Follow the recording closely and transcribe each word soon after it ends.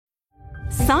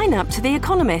Sign up to The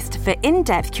Economist for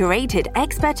in-depth curated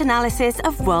expert analysis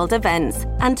of world events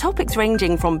and topics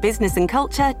ranging from business and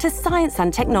culture to science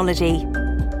and technology.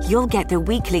 You'll get the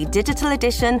weekly digital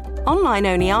edition,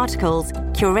 online-only articles,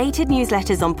 curated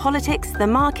newsletters on politics, the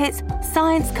markets,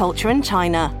 science, culture and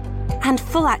China, and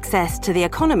full access to The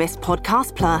Economist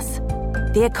Podcast Plus.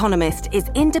 The Economist is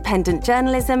independent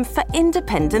journalism for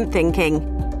independent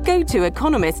thinking. Go to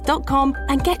economist.com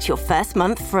and get your first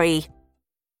month free.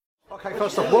 Okay,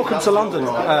 first off, welcome to London.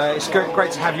 It's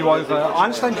great to have you over. I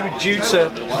understand you were due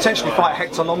to potentially fight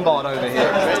Hector Lombard over here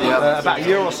about a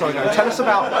year or so ago. Tell us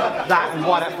about that and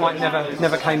why that fight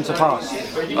never came to pass.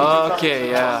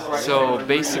 Okay, yeah. So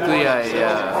basically,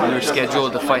 we were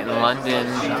scheduled to fight in London,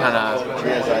 kind of,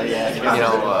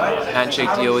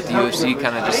 handshake deal with the UFC,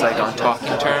 kind of just like on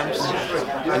talking terms.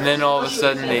 And then all of a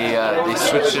sudden they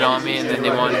switched it on me, and then they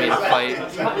wanted me to fight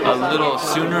a little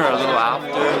sooner or a little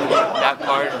after that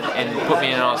card and put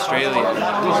me in Australia.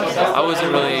 I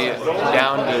wasn't really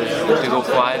down to go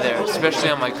fly there, especially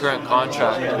on my current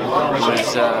contract.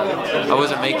 I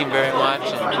wasn't making very much,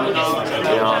 and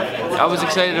I was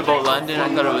excited about London.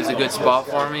 I thought it was a good spot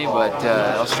for me, but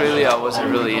Australia I wasn't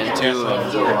really into,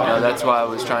 and that's why I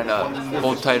was trying to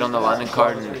hold tight on the London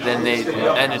card. And then they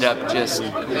ended up just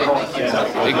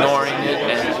ignoring it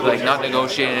and like not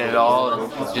negotiating it at all,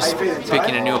 and just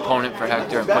picking a new opponent for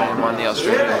Hector and putting him on the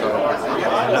Australian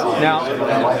card.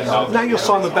 Now you're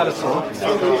signed with Bellator,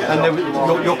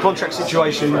 and your contract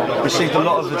situation received a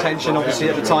lot of attention, obviously,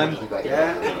 at the time.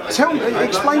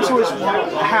 Explain to us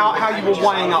how you were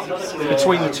weighing up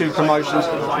between the two promotions.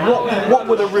 What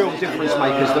were the real difference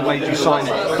makers that made you sign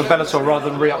for Bellator rather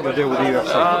than re-up your deal with the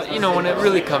UFC? When it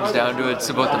really comes down to it, it's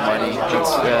about the money.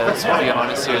 Let's be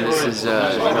honest here.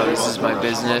 This is my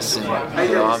business, and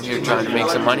I'm here trying to make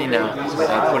some money now.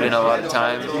 I put in a lot of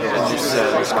time in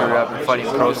this career. I've been fighting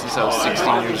pro since I was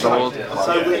 16 years old,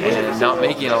 and not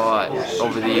making a lot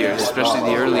over the years, especially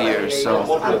the early years.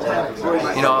 So,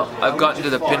 I've gotten to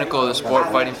the pinnacle of the sport,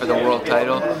 fighting for the world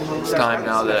title. It's time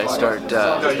now that I start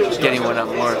getting what I'm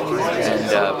worth. And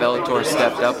Bellator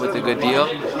stepped up with a good deal,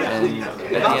 and at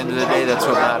the end of the day, that's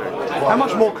what mattered. How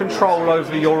much more control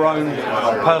over your own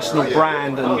personal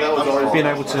brand and being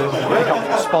able to pick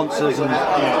up sponsors and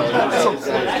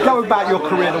go about your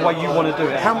career the way you want to do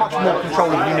it? How much more control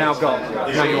have you now got?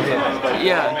 Now you're here.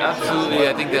 Yeah, absolutely.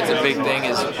 I think that's a big thing.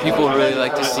 Is people really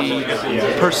like to see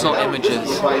personal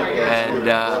images, and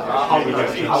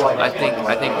I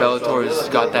think Bellator's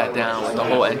got that down with the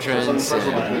whole entrance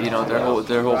and their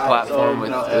whole platform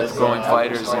with growing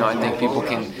fighters. I think people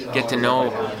can get to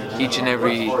know each and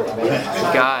every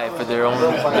guy for their own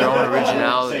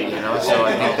originality. So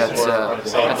I think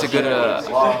that's a good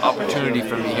opportunity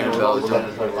for me here in Bellator.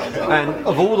 And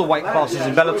of all the weight classes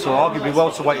in Bellator, arguably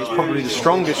welterweight is probably the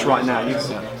strongest right now.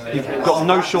 You've got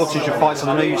no shortage of fights,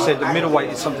 and I know you said that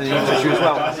middleweight is something that interests you as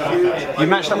well. You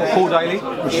matched up with Paul Daley,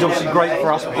 which is obviously great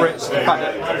for us Brits, the fact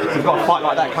that we've got a fight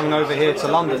like that coming over here to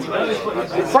London.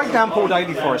 Break down Paul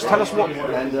Daley for us. Tell us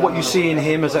what you see in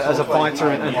him as a fighter,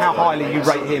 and how highly you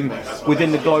rate him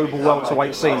within the global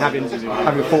welterweight scene, having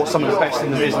fought some of the best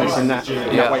in the business in that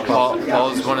weight class. Paul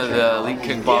is one of the elite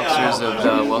kickboxers of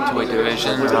the welterweight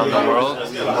division around the world,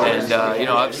 and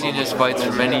I've seen his fights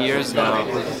for many years now.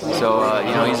 So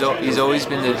he's always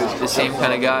been the same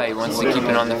kind of guy. He wants to keep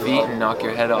it on the feet and knock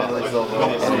your head off,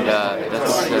 and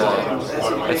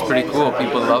that's pretty cool.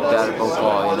 People love that about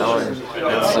Paul, and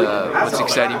that's what's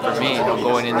exciting for me.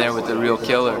 Going in there with the real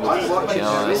killer,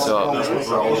 So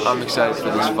I'm excited for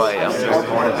this fight. I'm very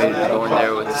motivated to go in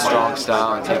there with a strong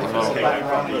style and take him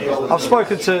out. I've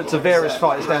spoken to various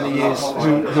fighters down the years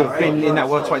who have been in that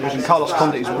welterweight division. Carlos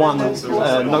Condit is one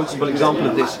notable example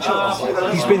of this.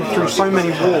 He's been through so many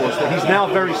wars that he's now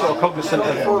very sort of cognizant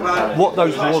of what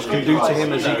those wars can do to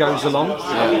him as he goes along.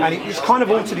 And he's kind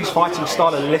of altered his fighting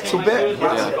style a little bit.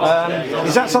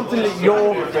 Is that something that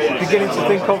you're beginning to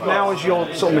think of now as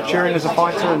you're sort of maturing as a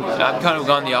fighter? I've kind of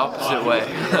gone the opposite way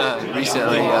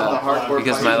recently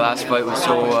because my last fight was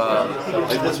so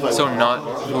not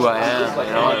who I am.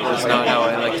 It was not how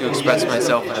I like to express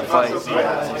myself in a fight.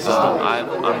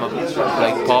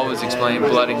 Like Paul was explaining,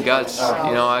 blood and guts.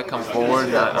 I come forward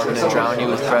and I'm going to drown you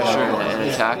with pressure and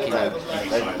attacking you.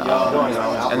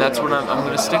 And that's what I'm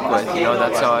going to stick with.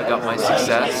 That's how I got my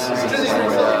success.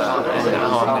 and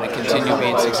how I'm going to continue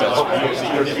being successful.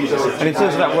 And in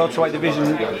terms of that welterweight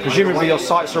division, presumably your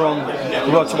sights are on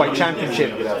the welterweight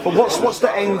championship. But what's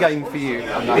the end game for you?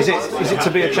 Is it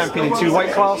to be a champion in 2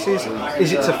 weight classes?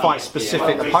 Is it to fight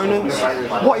specific opponents?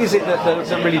 What is it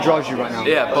that really drives you right now?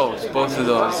 Yeah, both of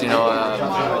those. You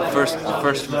know, first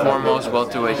and foremost,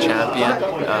 welterweight champion.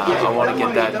 I want to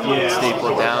get that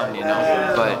staple down. You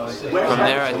know, but from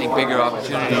there, I think bigger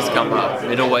opportunities come up.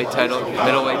 Middleweight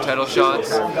title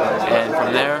shots, and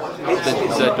from there,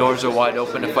 the doors are wide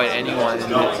open to fight anyone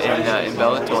in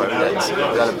Bellator that's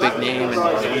got a big name,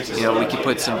 and you know, we can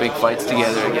put some big fights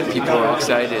together and get people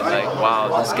excited. Like,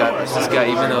 wow, this guy,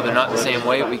 even though they're not the same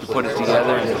weight, we can put it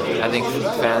together, and I think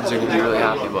fans are going to be really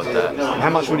happy about that. How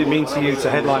much would it mean to you to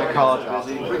headline a card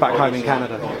back home in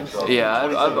Canada? Yeah,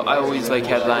 I always like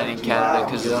headlining in Canada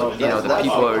because, you know, the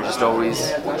people are just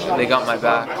always, they got my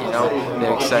back, you know,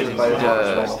 they're excited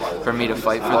for me to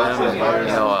fight for them, and,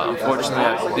 you know, unfortunately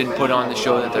I didn't put on the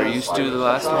show that they're used to the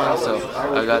last one, so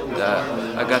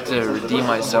I got to redeem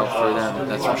myself for them,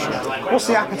 that's for sure. What's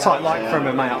the appetite like for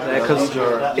MMA out there? Because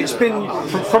it's been,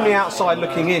 from the outside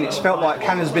looking in, it's felt like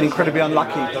Canada's been incredibly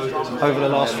unlucky over the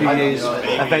last few years.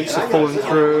 Events have fallen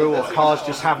through, or cards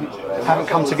just haven't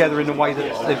come together in the way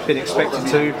that they've been expected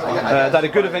to. They had a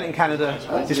good event in Canada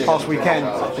this past weekend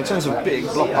in terms of big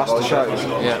blockbuster shows.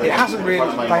 Yeah. They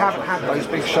haven't had those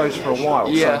big shows for a while.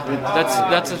 Yeah, so.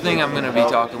 that's the thing I'm going to be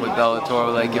talking with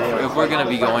Bellator. Like, if we're going to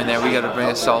be going there, we got to bring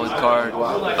a solid card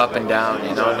up and down.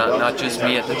 You know, not just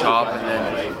me at the top and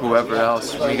then whoever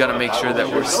else. We got to make sure that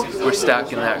we're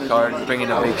stacking that card and bringing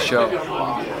a big show.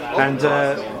 And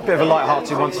a bit of a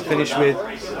light-hearted one to finish with.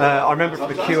 I remember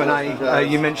for the Q&A,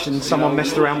 you mentioned someone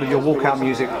messed around with your walkout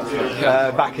music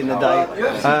back in the day.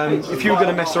 If you were going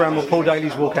to mess around with Paul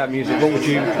Daley's walkout music, what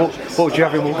would you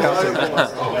have him walk out to?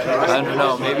 I don't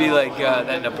know. Maybe like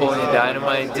that Napoleon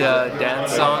Dynamite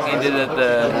dance song he did at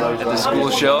the school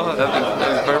show. That'd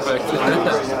be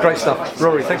perfect. Great stuff,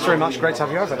 Rory. Thanks very much. Great to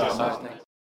have you over.